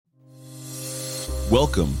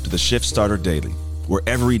Welcome to the Shift Starter Daily, where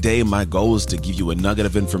every day my goal is to give you a nugget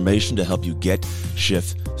of information to help you get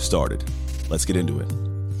shift started. Let's get into it.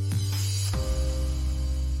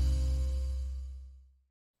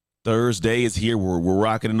 Thursday is here. We're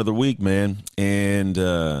rocking another week, man. And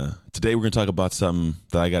today we're going to talk about something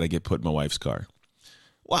that I got to get put in my wife's car.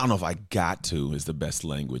 Well, I don't know if I got to is the best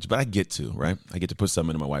language, but I get to, right? I get to put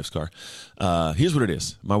something in my wife's car. Here's what it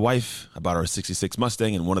is. My wife, I bought her a 66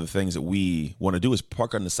 Mustang, and one of the things that we want to do is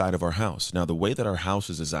park on the side of our house. Now, the way that our house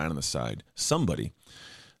is designed on the side, somebody,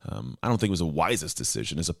 I don't think it was the wisest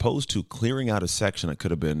decision, as opposed to clearing out a section that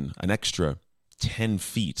could have been an extra 10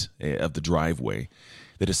 feet of the driveway.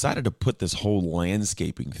 They decided to put this whole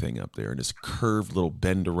landscaping thing up there and this curved little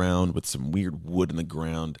bend around with some weird wood in the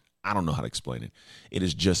ground. I don't know how to explain it. It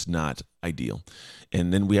is just not ideal.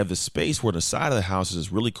 And then we have this space where the side of the house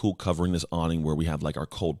is really cool, covering this awning where we have like our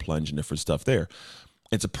cold plunge and different stuff there.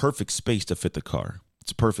 It's a perfect space to fit the car.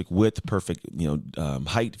 It's a perfect width, perfect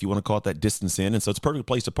height, if you want to call it that, distance in. And so it's a perfect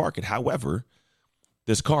place to park it. However,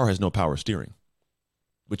 this car has no power steering,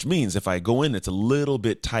 which means if I go in, it's a little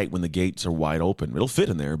bit tight when the gates are wide open. It'll fit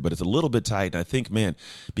in there, but it's a little bit tight. And I think, man,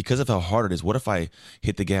 because of how hard it is, what if I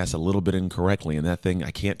hit the gas a little bit incorrectly and that thing,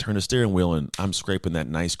 I can't turn the steering wheel and I'm scraping that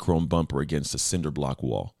nice chrome bumper against a cinder block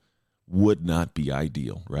wall? Would not be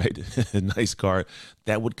ideal, right? A nice car,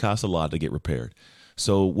 that would cost a lot to get repaired.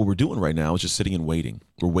 So what we're doing right now is just sitting and waiting.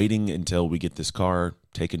 We're waiting until we get this car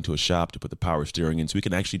taken to a shop to put the power steering in so we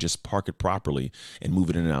can actually just park it properly and move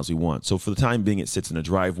it in and out as we want. So for the time being, it sits in a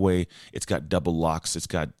driveway. It's got double locks. It's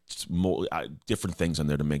got different things on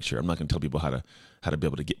there to make sure. I'm not going to tell people how to be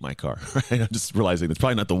able to get my car. Right? I'm just realizing it's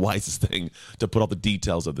probably not the wisest thing to put all the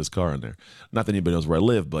details of this car in there. Not that anybody knows where I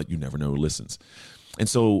live, but you never know who listens. And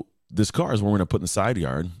so this car is what we're going to put in the side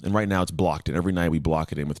yard. And right now it's blocked in. Every night we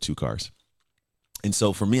block it in with two cars. And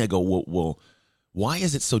so for me, I go, well, why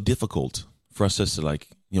is it so difficult for us just to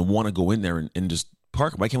want to go in there and just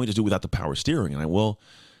park? Why can't we just do it without the power steering? And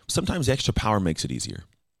sometimes the extra power makes it easier.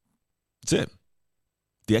 That's it.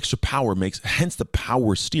 The extra power hence the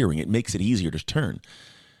power steering. It makes it easier to turn.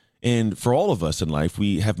 And for all of us in life,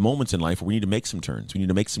 we have moments in life where we need to make some turns. We need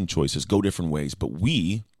to make some choices, go different ways. But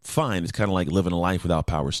we find it's kind of like living a life without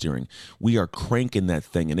power steering. We are cranking that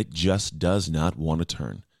thing and it just does not want to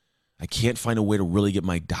turn. I can't find a way to really get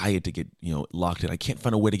my diet to get, locked in. I can't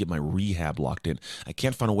find a way to get my rehab locked in. I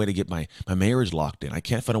can't find a way to get my marriage locked in. I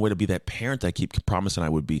can't find a way to be that parent I keep promising I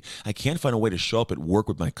would be. I can't find a way to show up at work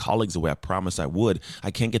with my colleagues the way I promised I would. I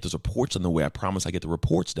can't get those reports done the way I promised I get the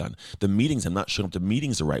reports done. The meetings, I'm not showing up to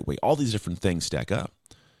meetings the right way. All these different things stack up.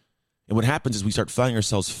 And what happens is we start finding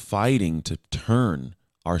ourselves fighting to turn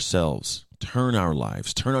ourselves, turn our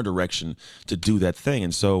lives, turn our direction to do that thing.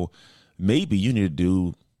 And so maybe you need to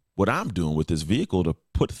do what I'm doing with this vehicle to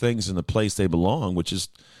put things in the place they belong, which is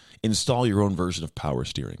install your own version of power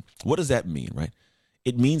steering. What does that mean, right?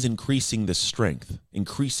 It means increasing the strength,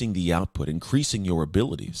 increasing the output, increasing your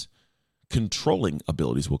abilities, controlling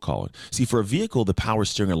abilities, we'll call it. See, for a vehicle, the power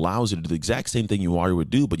steering allows you to do the exact same thing you already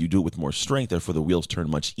would do, but you do it with more strength, therefore the wheels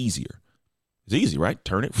turn much easier. It's easy, right?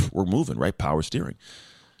 Turn it, we're moving, right? Power steering.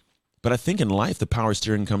 But I think in life, the power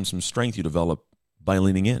steering comes from strength you develop by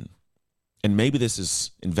leaning in. And maybe this is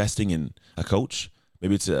investing in a coach.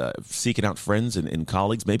 Maybe it's seeking out friends and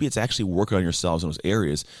colleagues. Maybe it's actually working on yourselves in those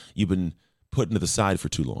areas you've been putting to the side for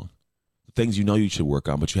too long. The things you know you should work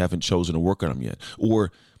on, but you haven't chosen to work on them yet.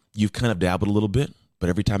 Or you've kind of dabbled a little bit, but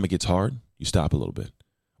every time it gets hard, you stop a little bit.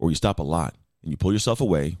 Or you stop a lot and you pull yourself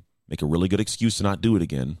away, make a really good excuse to not do it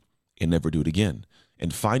again, and never do it again.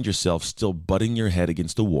 And find yourself still butting your head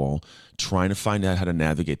against the wall, trying to find out how to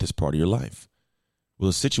navigate this part of your life. Well,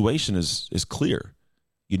 the situation is clear.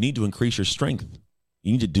 You need to increase your strength.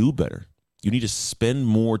 You need to do better. You need to spend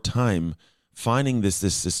more time finding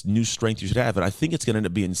this new strength you should have. And I think it's going to end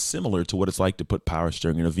up being similar to what it's like to put power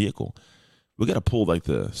steering in a vehicle. We got to pull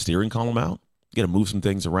the steering column out. You got to move some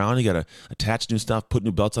things around. You got to attach new stuff, put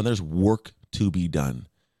new belts on. There's work to be done.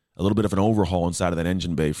 A little bit of an overhaul inside of that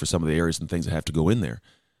engine bay for some of the areas and things that have to go in there.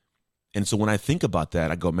 And so when I think about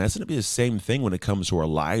that, I go, man, it's going to be the same thing when it comes to our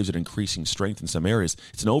lives and increasing strength in some areas.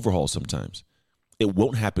 It's an overhaul sometimes. It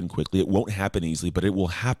won't happen quickly. It won't happen easily, but it will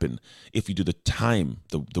happen. If you do the time,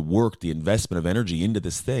 the work, the investment of energy into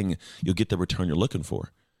this thing, you'll get the return you're looking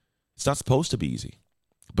for. It's not supposed to be easy.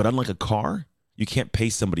 But unlike a car, you can't pay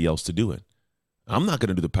somebody else to do it. I'm not going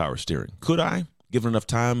to do the power steering. Could I? Given enough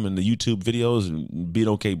time in the YouTube videos and being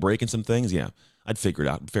okay breaking some things? Yeah, I'd figure it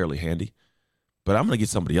out. I'm fairly handy. But I'm going to get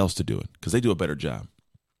somebody else to do it because they do a better job.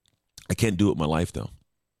 I can't do it in my life, though.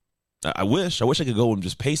 I wish I could go and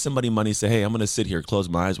just pay somebody money and say, hey, I'm going to sit here, close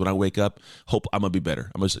my eyes. When I wake up, hope I'm going to be better.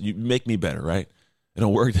 You make me better, right? It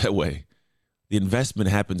don't work that way. The investment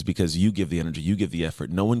happens because you give the energy, you give the effort.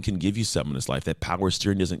 No one can give you something in this life. That power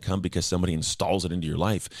steering doesn't come because somebody installs it into your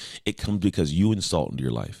life. It comes because you install it into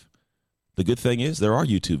your life. The good thing is there are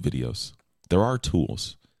YouTube videos. There are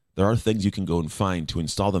tools. There are things you can go and find to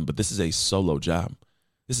install them, but this is a solo job.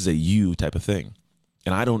 This is a you type of thing.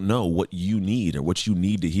 And I don't know what you need or what you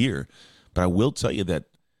need to hear, but I will tell you that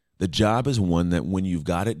the job is one that when you've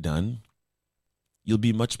got it done, you'll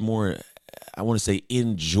be much more, I want to say,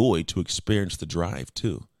 enjoy to experience the drive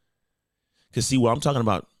too. Because see, what I'm talking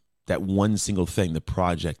about, that one single thing, the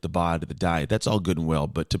project, the body, the diet, that's all good and well.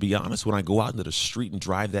 But to be honest, when I go out into the street and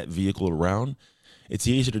drive that vehicle around, it's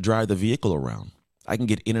easier to drive the vehicle around. I can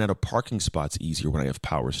get in and out of parking spots easier when I have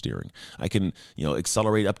power steering. I can,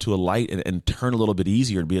 accelerate up to a light and turn a little bit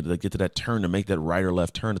easier and be able to get to that turn to make that right or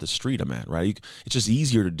left turn at the street I'm at, right? It's just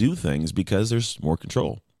easier to do things because there's more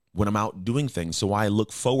control when I'm out doing things. So I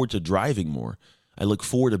look forward to driving more. I look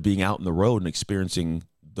forward to being out on the road and experiencing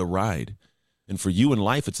the ride. And for you in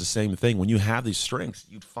life, it's the same thing. When you have these strengths,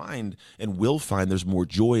 you'd find and will find there's more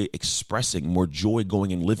joy expressing, more joy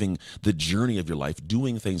going and living the journey of your life,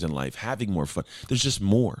 doing things in life, having more fun. There's just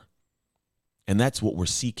more. And that's what we're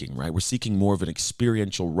seeking, right? We're seeking more of an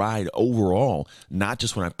experiential ride overall, not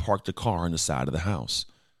just when I park the car on the side of the house.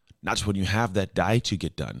 Not just when you have that diet you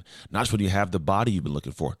get done. Not just when you have the body you've been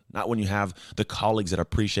looking for. Not when you have the colleagues that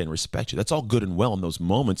appreciate and respect you. That's all good and well in those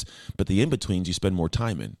moments, but the in-betweens you spend more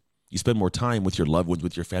time in. You spend more time with your loved ones,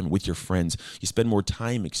 with your family, with your friends. You spend more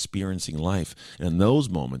time experiencing life. And in those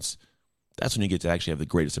moments, that's when you get to actually have the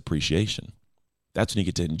greatest appreciation. That's when you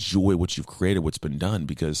get to enjoy what you've created, what's been done,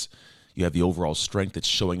 because you have the overall strength that's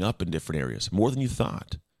showing up in different areas, more than you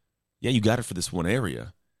thought. Yeah, you got it for this one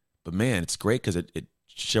area, but man, it's great because it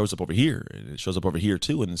shows up over here, and it shows up over here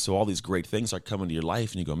too. And so all these great things are coming to your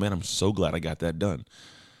life, and you go, man, I'm so glad I got that done.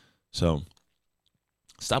 So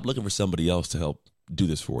stop looking for somebody else to help do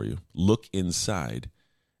this for you. Look inside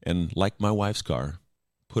and, like my wife's car,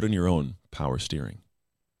 put in your own power steering.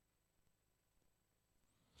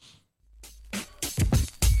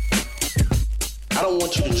 I don't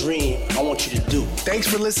want you to dream. I want you to do. Thanks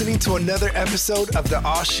for listening to another episode of the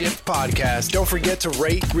Aw Shift Podcast. Don't forget to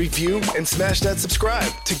rate, review, and smash that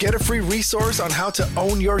subscribe. To get a free resource on how to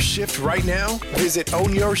own your shift right now, visit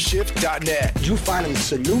ownyourshift.net. You finding a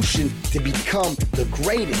solution to become the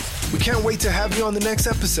greatest. We can't wait to have you on the next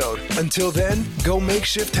episode. Until then, go make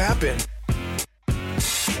shift happen.